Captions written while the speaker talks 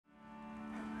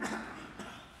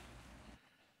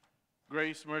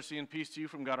Grace, mercy, and peace to you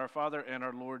from God our Father and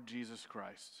our Lord Jesus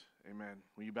Christ. Amen.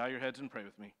 Will you bow your heads and pray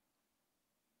with me?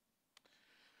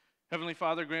 Heavenly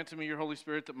Father, grant to me your Holy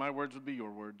Spirit that my words would be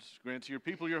your words. Grant to your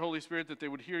people your Holy Spirit that they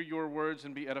would hear your words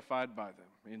and be edified by them.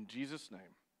 In Jesus' name,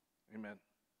 amen.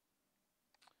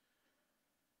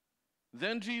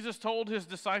 Then Jesus told his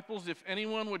disciples, "If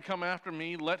anyone would come after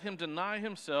me, let him deny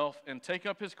himself and take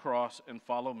up his cross and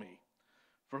follow me.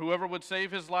 For whoever would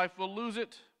save his life will lose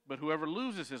it, but whoever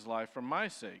loses his life for my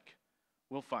sake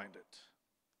will find it."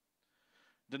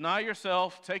 Deny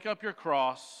yourself, take up your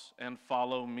cross, and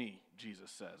follow me,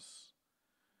 Jesus says.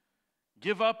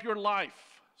 Give up your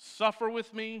life, suffer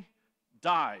with me,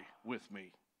 die with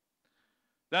me.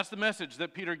 That's the message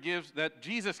that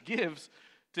Jesus gives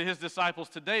to his disciples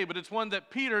today, but it's one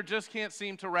that Peter just can't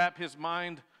seem to wrap his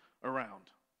mind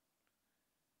around.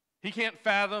 He can't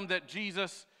fathom that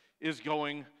Jesus is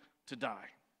going to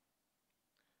die.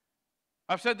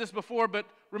 I've said this before, but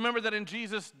remember that in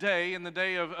Jesus' day, in the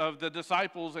day of the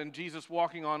disciples and Jesus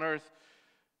walking on earth,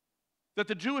 that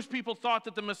the Jewish people thought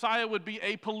that the Messiah would be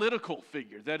a political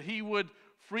figure, that he would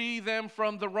free them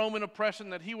from the Roman oppression,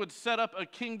 that he would set up a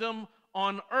kingdom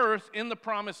on earth in the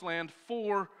promised land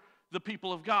for the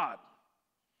people of God.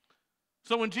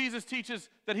 So when Jesus teaches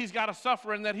that he's got to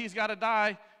suffer and that he's got to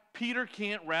die, Peter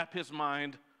can't wrap his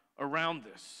mind around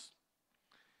this.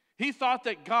 He thought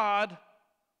that God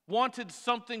wanted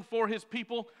something for his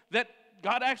people that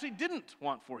God actually didn't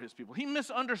want for his people. He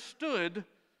misunderstood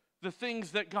the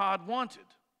things that God wanted.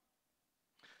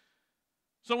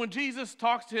 So when Jesus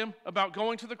talks to him about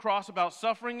going to the cross, about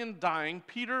suffering and dying,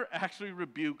 Peter actually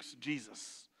rebukes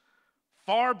Jesus.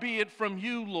 "Far be it from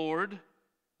you, Lord,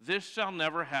 this shall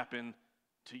never happen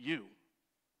to you."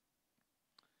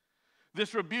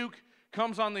 This rebuke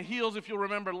comes on the heels, if you'll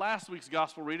remember last week's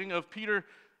gospel reading, of Peter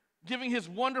giving his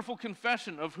wonderful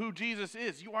confession of who Jesus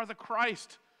is. You are the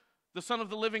Christ, the Son of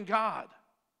the living God.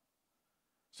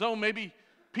 So maybe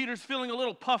Peter's feeling a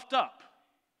little puffed up.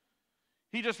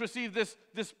 He just received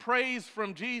this praise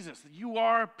from Jesus. You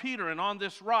are Peter, and on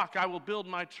this rock I will build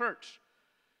my church.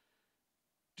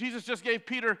 Jesus just gave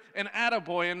Peter an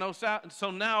attaboy, and so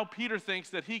now Peter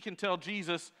thinks that he can tell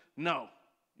Jesus, no,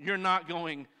 you're not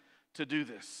going to do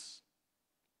this.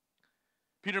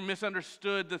 Peter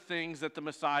misunderstood the things that the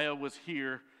Messiah was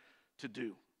here to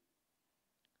do.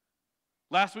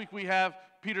 Last week we have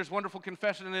Peter's wonderful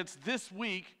confession, and it's this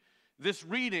week, this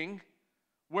reading,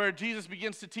 where Jesus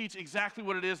begins to teach exactly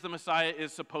what it is the Messiah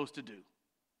is supposed to do: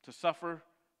 to suffer,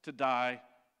 to die,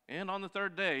 and on the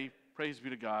third day, praise be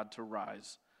to God, to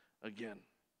rise again.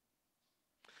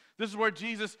 This is where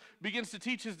Jesus begins to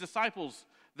teach his disciples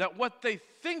that what they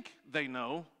think they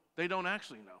know, they don't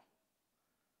actually know.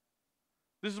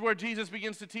 This is where Jesus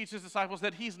begins to teach his disciples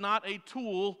that he's not a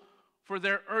tool for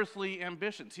their earthly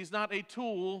ambitions. He's not a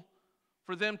tool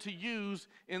for them to use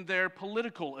in their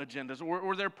political agendas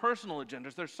or their personal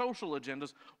agendas, their social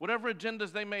agendas, whatever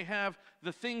agendas they may have,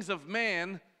 the things of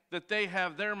man that they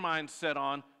have their mind set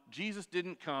on. Jesus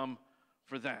didn't come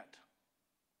for that.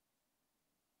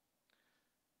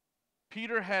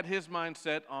 Peter had his mind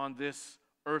set on this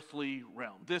earthly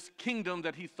realm, this kingdom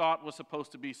that he thought was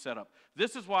supposed to be set up.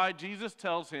 This is why Jesus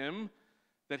tells him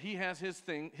that he has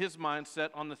his mind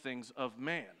set on the things of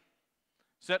man,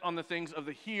 set on the things of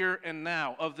the here and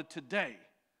now, of the today.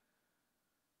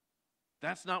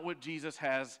 That's not what Jesus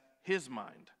has his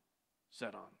mind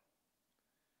set on.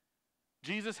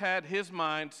 Jesus had his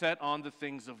mind set on the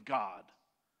things of God,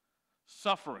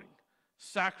 suffering,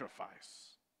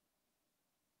 sacrifice.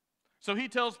 So he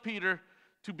tells Peter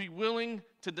to be willing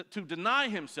to deny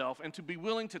himself and to be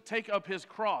willing to take up his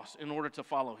cross in order to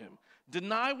follow him.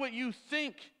 Deny what you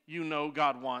think you know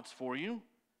God wants for you,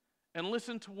 and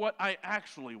listen to what I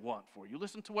actually want for you.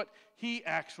 Listen to what he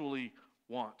actually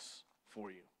wants for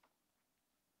you.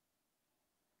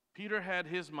 Peter had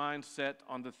his mind set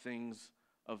on the things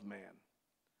of man.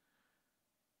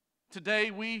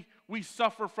 Today, we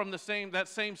suffer from that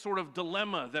same sort of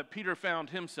dilemma that Peter found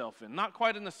himself in. Not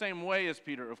quite in the same way as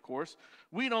Peter, of course.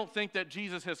 We don't think that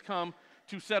Jesus has come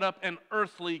to set up an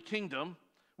earthly kingdom.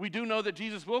 We do know that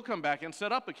Jesus will come back and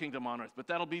set up a kingdom on earth, but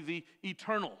that'll be the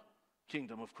eternal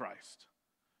kingdom of Christ.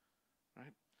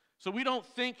 Right? So we don't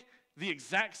think the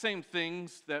exact same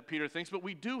things that Peter thinks, but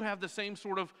we do have the same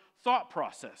sort of thought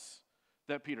process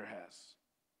that Peter has.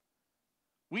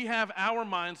 We have our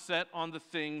mindset on the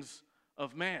things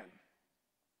of man.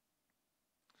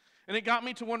 And it got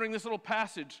me to wondering, this little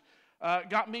passage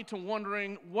got me to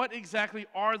wondering, what exactly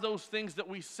are those things that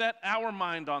we set our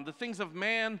mind on, the things of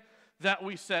man that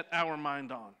we set our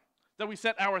mind on, that we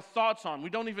set our thoughts on. We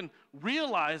don't even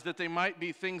realize that they might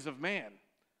be things of man.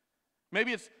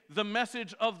 Maybe it's the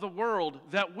message of the world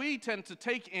that we tend to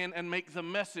take in and make the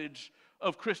message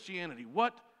of Christianity.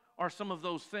 What are some of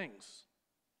those things?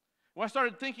 When I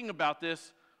started thinking about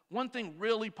this, one thing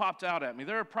really popped out at me.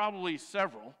 There are probably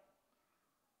several.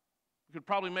 We could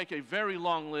probably make a very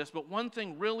long list, but one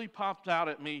thing really popped out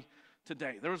at me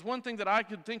today. There was one thing that I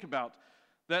could think about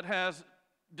that has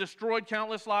destroyed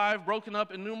countless lives, broken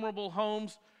up innumerable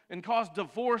homes, and caused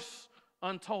divorce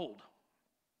untold.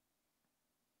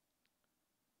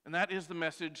 And that is the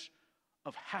message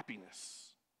of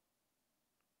happiness.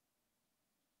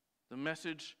 The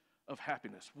message of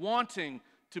happiness. Wanting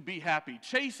to be happy.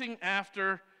 Chasing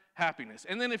after happiness.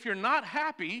 And then if you're not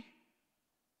happy,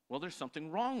 well, there's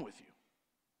something wrong with you.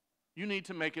 You need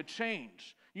to make a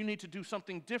change. You need to do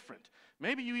something different.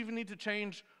 Maybe you even need to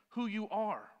change who you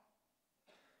are.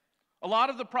 A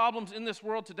lot of the problems in this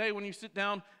world today, when you sit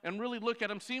down and really look at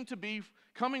them, seem to be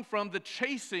coming from the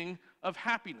chasing of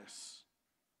happiness.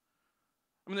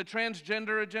 I mean, the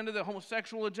transgender agenda, the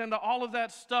homosexual agenda, all of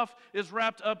that stuff is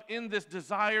wrapped up in this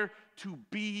desire to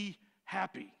be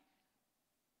happy.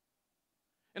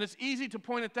 And it's easy to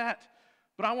point at that,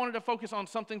 but I wanted to focus on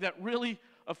something that really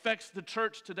affects the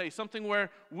church today, something where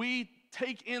we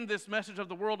take in this message of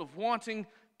the world of wanting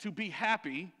to be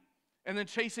happy and then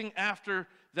chasing after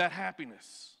that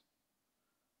happiness.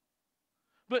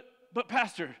 But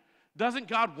Pastor, doesn't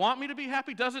God want me to be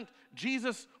happy? Doesn't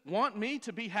Jesus want me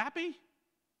to be happy?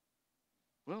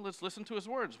 Well, let's listen to his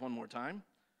words one more time.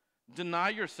 Deny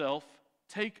yourself,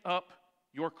 take up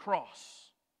your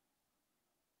cross.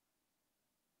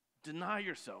 Deny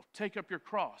yourself, take up your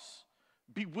cross.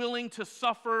 Be willing to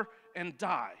suffer and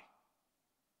die.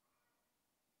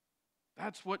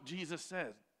 That's what Jesus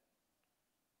said.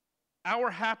 Our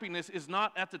happiness is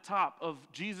not at the top of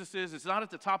Jesus's, it's not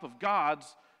at the top of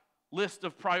God's list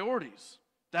of priorities.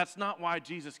 That's not why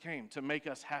Jesus came, to make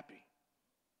us happy.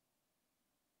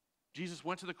 Jesus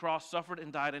went to the cross, suffered,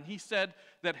 and died, and he said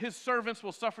that his servants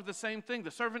will suffer the same thing.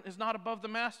 The servant is not above the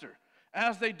master.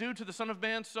 As they do to the Son of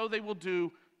Man, so they will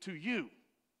do to you.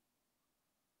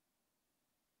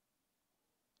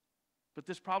 But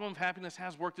this problem of happiness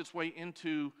has worked its way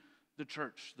into the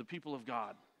church, the people of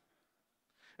God.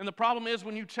 And the problem is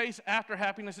when you chase after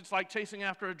happiness, it's like chasing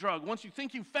after a drug. Once you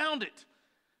think you found it,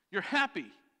 you're happy.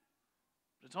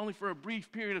 But it's only for a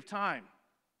brief period of time.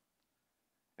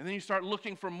 And then you start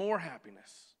looking for more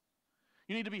happiness.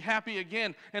 You need to be happy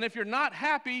again. And if you're not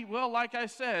happy, well, like I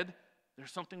said,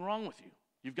 there's something wrong with you.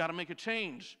 You've got to make a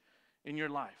change in your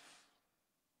life.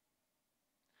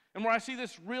 And where I see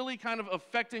this really kind of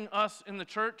affecting us in the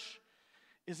church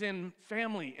is in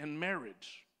family and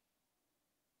marriage.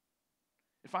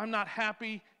 If I'm not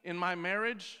happy in my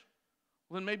marriage,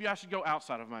 well, then maybe I should go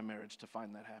outside of my marriage to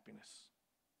find that happiness.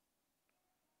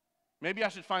 Maybe I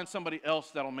should find somebody else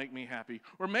that'll make me happy.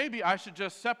 Or maybe I should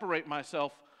just separate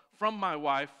myself from my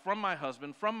wife, from my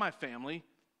husband, from my family,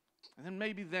 and then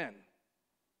maybe then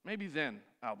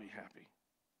I'll be happy.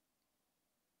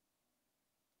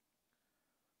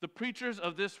 The preachers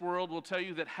of this world will tell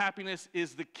you that happiness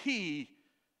is the key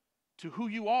to who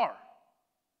you are.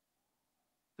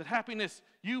 That happiness,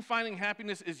 you finding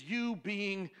happiness is you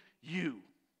being you.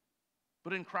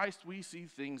 But in Christ we see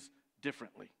things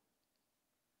differently.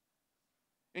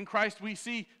 In Christ we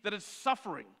see that it's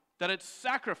suffering, that it's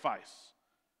sacrifice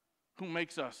who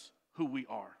makes us who we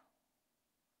are.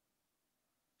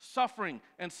 Suffering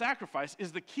and sacrifice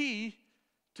is the key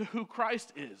to who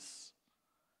Christ is.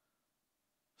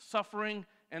 Suffering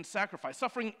and sacrifice.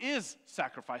 Suffering is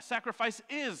sacrifice. Sacrifice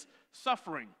is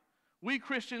suffering. We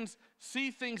Christians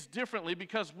see things differently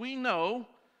because we know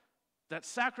that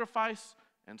sacrifice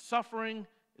and suffering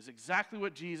is exactly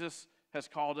what Jesus has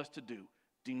called us to do.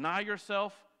 Deny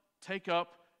yourself, take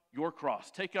up your cross.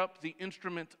 Take up the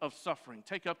instrument of suffering.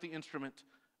 Take up the instrument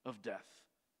of death.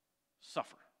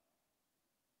 Suffer.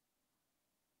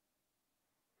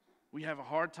 We have a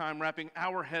hard time wrapping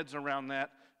our heads around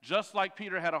that, just like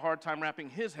Peter had a hard time wrapping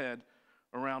his head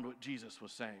around what Jesus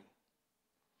was saying.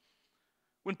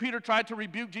 When Peter tried to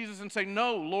rebuke Jesus and say,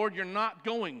 "No, Lord, you're not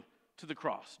going to the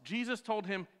cross," Jesus told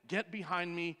him, "Get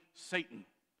behind me, Satan."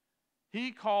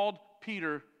 He called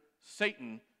Peter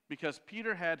Satan because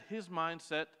Peter had his mind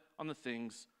set on the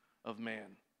things of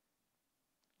man,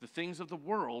 the things of the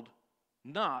world,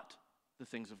 not the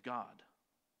things of God.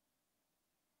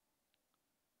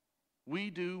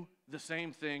 We do the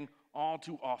same thing all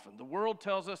too often. The world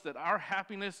tells us that our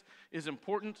happiness is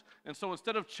important, and so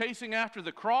instead of chasing after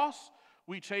the cross,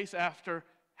 we chase after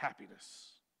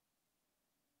happiness.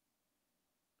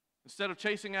 Instead of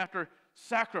chasing after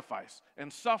sacrifice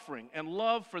and suffering and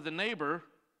love for the neighbor,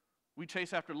 we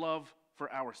chase after love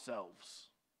for ourselves.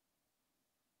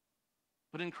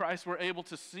 But in Christ, we're able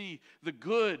to see the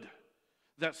good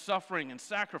that suffering and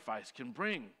sacrifice can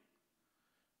bring.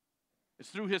 It's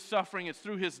through his suffering, it's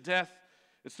through his death,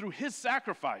 it's through his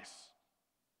sacrifice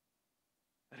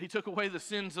that he took away the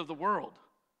sins of the world.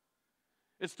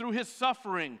 It's through his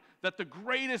suffering that the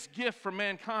greatest gift for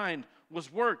mankind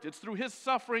was worked. It's through his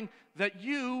suffering that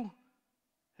you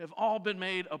have all been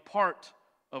made a part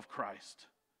of Christ.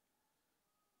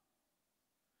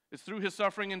 It's through his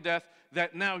suffering and death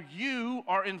that now you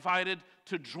are invited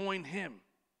to join him.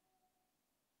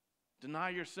 Deny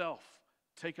yourself.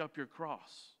 Take up your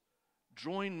cross.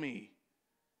 Join me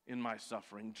in my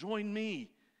suffering. Join me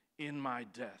in my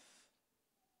death.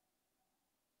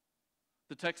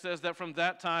 The text says that from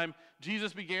that time,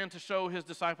 Jesus began to show his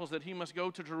disciples that he must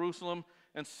go to Jerusalem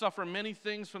and suffer many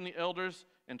things from the elders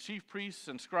and chief priests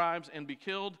and scribes and be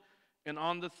killed, and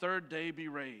on the third day be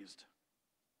raised.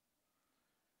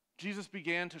 Jesus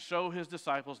began to show his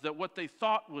disciples that what they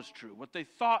thought was true, what they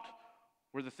thought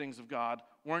were the things of God,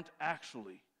 weren't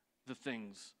actually the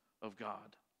things of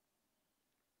God.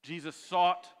 Jesus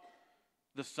sought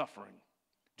the suffering.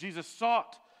 Jesus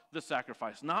sought the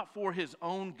sacrifice, not for his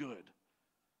own good,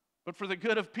 but for the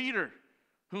good of Peter,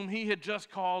 whom he had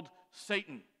just called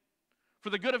Satan. For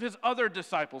the good of his other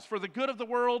disciples, for the good of the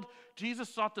world, Jesus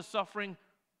sought the suffering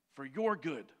for your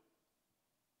good.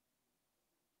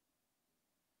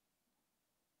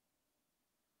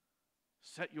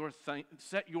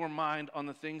 Set your mind on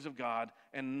the things of God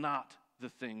and not the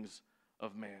things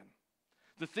of man.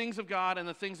 The things of God and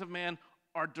the things of man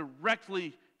are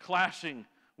directly clashing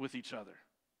with each other.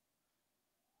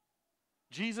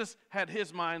 Jesus had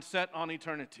his mind set on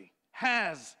eternity,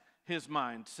 has his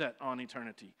mind set on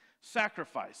eternity,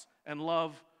 sacrifice and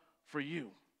love for you.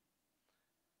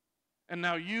 And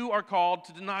now you are called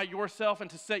to deny yourself and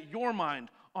to set your mind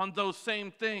on those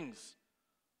same things.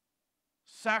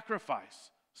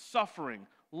 Sacrifice, suffering,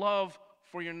 love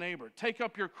for your neighbor. Take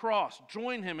up your cross,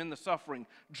 join him in the suffering,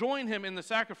 join him in the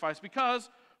sacrifice, because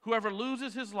whoever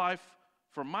loses his life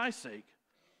for my sake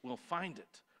will find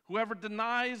it. Whoever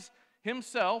denies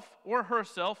himself or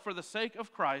herself for the sake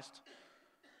of Christ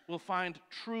will find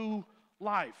true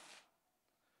life.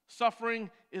 Suffering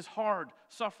is hard.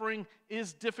 Suffering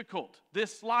is difficult.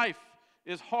 This life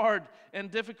is hard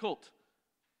and difficult.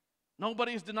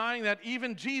 Nobody's denying that.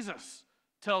 Even Jesus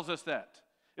tells us that.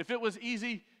 If it was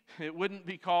easy, it wouldn't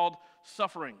be called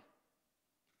suffering.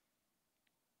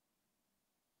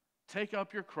 Take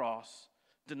up your cross,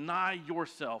 deny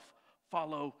yourself,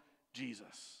 follow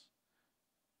Jesus.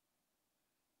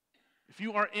 If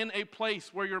you are in a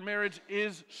place where your marriage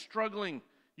is struggling,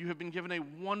 you have been given a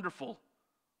wonderful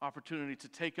opportunity to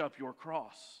take up your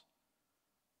cross,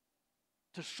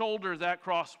 to shoulder that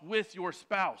cross with your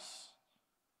spouse,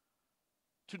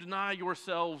 to deny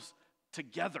yourselves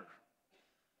together.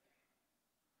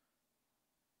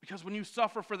 Because when you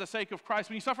suffer for the sake of Christ,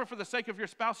 when you suffer for the sake of your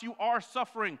spouse, you are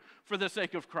suffering for the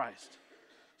sake of Christ.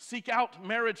 Seek out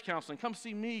marriage counseling. Come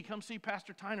see me. Come see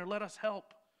Pastor Tyner. Let us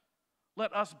help.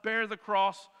 Let us bear the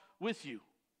cross with you.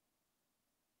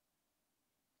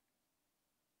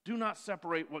 Do not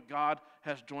separate what God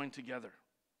has joined together.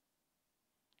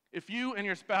 If you and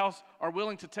your spouse are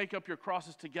willing to take up your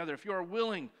crosses together, if you are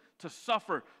willing to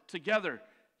suffer together,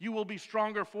 you will be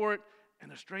stronger for it,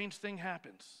 and a strange thing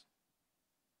happens.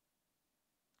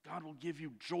 God will give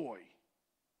you joy.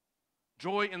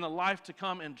 Joy in the life to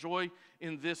come and joy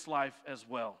in this life as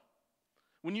well.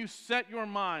 When you set your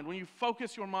mind, when you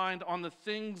focus your mind on the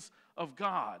things of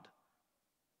God,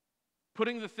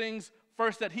 putting the things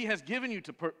first that he has given you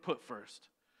to put first,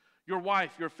 your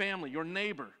wife, your family, your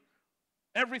neighbor,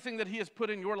 everything that he has put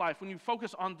in your life, when you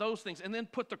focus on those things and then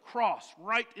put the cross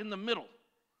right in the middle,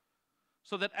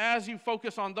 so that as you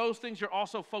focus on those things, you're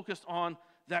also focused on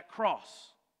that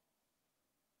cross.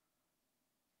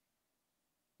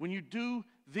 When you do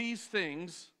these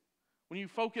things, when you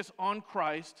focus on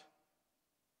Christ,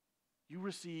 you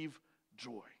receive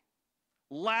joy,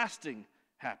 lasting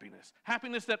happiness,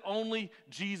 happiness that only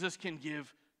Jesus can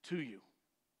give to you.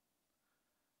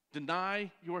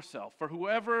 Deny yourself, for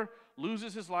whoever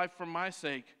loses his life for my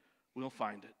sake will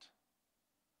find it.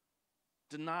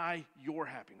 Deny your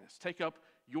happiness. Take up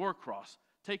your cross.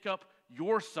 Take up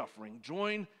your suffering.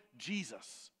 Join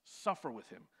Jesus. Suffer with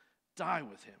him. Die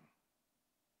with him.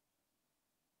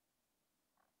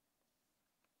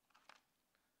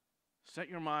 Set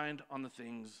your mind on the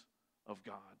things of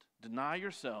God. Deny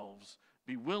yourselves.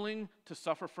 Be willing to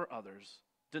suffer for others.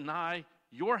 Deny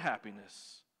your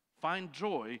happiness. Find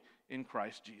joy in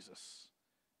Christ Jesus.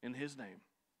 In his name,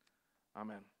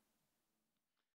 amen.